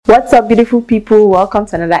What's up, beautiful people? Welcome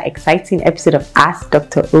to another exciting episode of Ask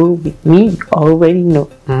Dr. O with me. You already know.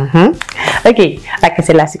 Okay, like I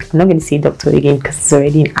said last week, I'm not going to say Dr. again because it's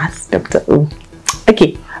already in Ask Dr. O.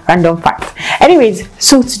 Okay, random fact. Anyways,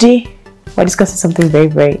 so today we're discussing something very,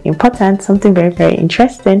 very important, something very, very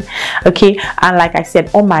interesting. Okay, and like I said,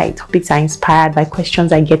 all my topics are inspired by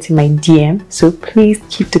questions I get in my DM. So please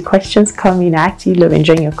keep the questions coming. I actually love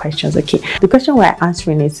enjoying your questions. Okay, the question we're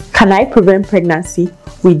answering is: can I prevent pregnancy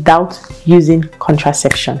without using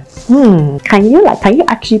contraception? Can you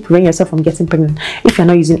actually prevent yourself from getting pregnant if you're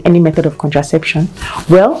not using any method of contraception?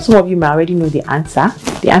 Well, some of you may already know the answer.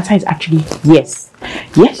 The answer is actually yes.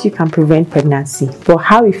 Yes, you can prevent pregnancy, but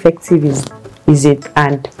how effective is it,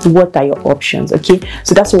 and what are your options? Okay,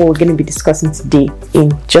 so that's what we're going to be discussing today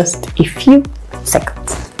in just a few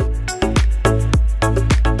seconds.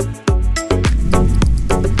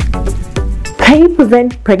 Can you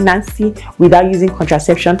prevent pregnancy without using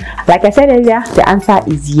contraception? Like I said earlier, the answer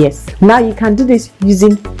is yes. Now you can do this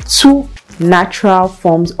using two natural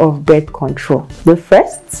forms of birth control. The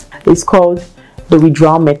first is called the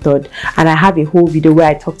withdrawal method, and I have a whole video where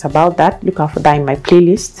I talked about that. Look out for that in my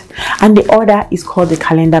playlist. And the other is called the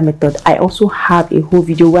calendar method. I also have a whole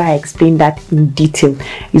video where I explain that in detail.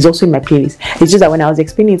 It's also in my playlist. It's just that when I was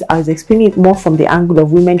explaining it more from the angle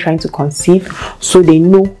of women trying to conceive, so they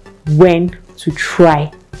know when to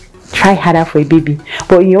try harder for a baby.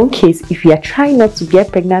 But in your own case, if you are trying not to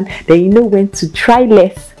get pregnant, then you know when to try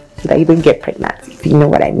less so that you don't get pregnant, if you know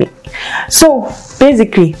what I mean. So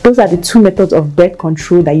basically, those are the two methods of birth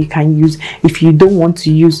control that you can use if you don't want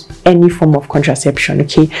to use any form of contraception.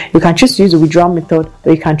 Okay, you can choose to use the withdrawal method,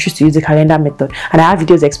 or you can choose to use the calendar method, and I have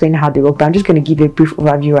videos explaining how they work, but I'm just going to give you a brief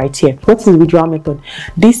overview right here. What is the withdrawal method?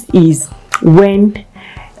 This is when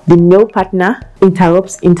the male partner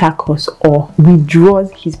interrupts intercourse or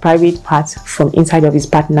withdraws his private parts from inside of his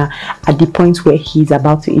partner at the point where he is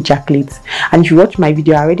about to ejaculate. And if you watch my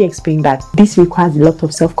video, I already explained that this requires a lot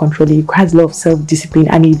of self-control, it requires a lot of self-discipline,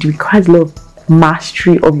 and it requires a lot of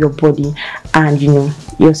mastery of your body and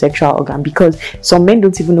your sexual organ, because some men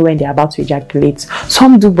don't even know when they're about to ejaculate.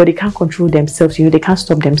 Some do, but they can't control themselves. They can't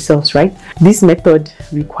stop themselves, right? This method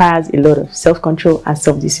requires a lot of self-control and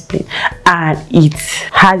self-discipline, and it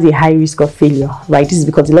has a high risk of failure, right? This is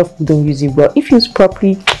because a lot of people don't use it well. If used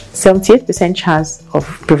properly, 78% chance of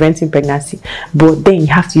preventing pregnancy, but then you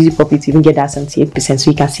have to use it properly to even get that 78%.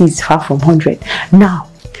 So you can see it's far from 100. Now,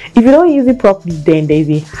 if you don't use it properly, then there's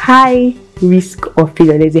a high risk of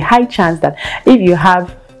failure. There's a high chance that if you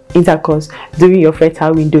have intercourse during your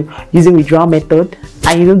fertile window using withdrawal method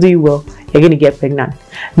and you don't do it well, you're going to get pregnant.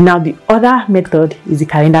 Now, the other method is the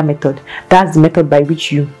calendar method. That's the method by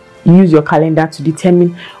which you use your calendar to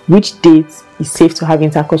determine which dates is safe to have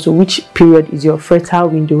intercourse, so which period is your fertile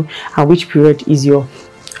window and which period is your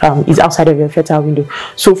is outside of your fertile window.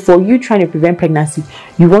 So for you trying to prevent pregnancy,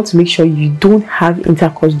 you want to make sure you don't have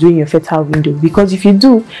intercourse during your fertile window, because if you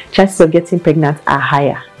do, chances of getting pregnant are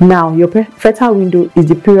higher. Now, your fertile window is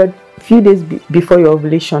the period few days before your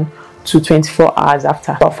ovulation to 24 hours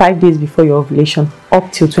after, or 5 days before your ovulation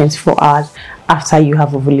up till 24 hours after you have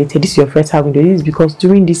ovulated. This is your fertile window. This is because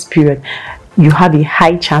during this period you have a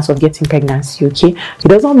high chance of getting pregnancy. Okay, it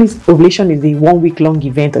doesn't mean ovulation is a 1 week long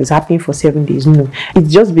event or it's happening for 7 days. No,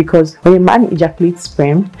 it's just because when a man ejaculates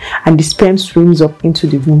sperm and the sperm swims up into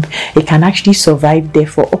the womb, it can actually survive there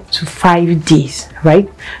for up to 5 days,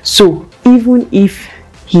 right? So even if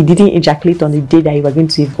he didn't ejaculate on the day that you were going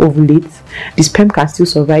to ovulate, the sperm can still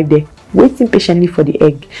survive there, waiting patiently for the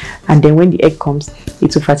egg, and then when the egg comes,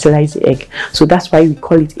 it will fertilize the egg. So that's why we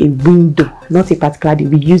call it a window, not a particular day.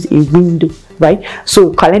 We use a window, right?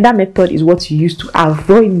 So calendar method is what you use to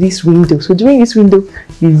avoid this window. So during this window,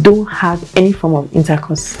 you don't have any form of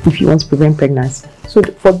intercourse if you want to prevent pregnancy. So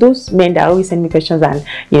for those men that always send me questions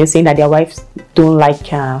and saying that their wives don't like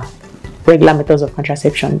regular methods of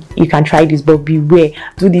contraception, you can try this, but beware,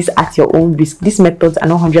 do this at your own risk. These methods are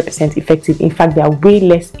not 100% effective. In fact, they are way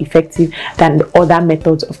less effective than the other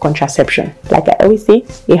methods of contraception. Like I always say,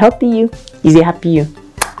 a healthy you is a happy you.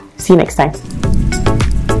 See you next time.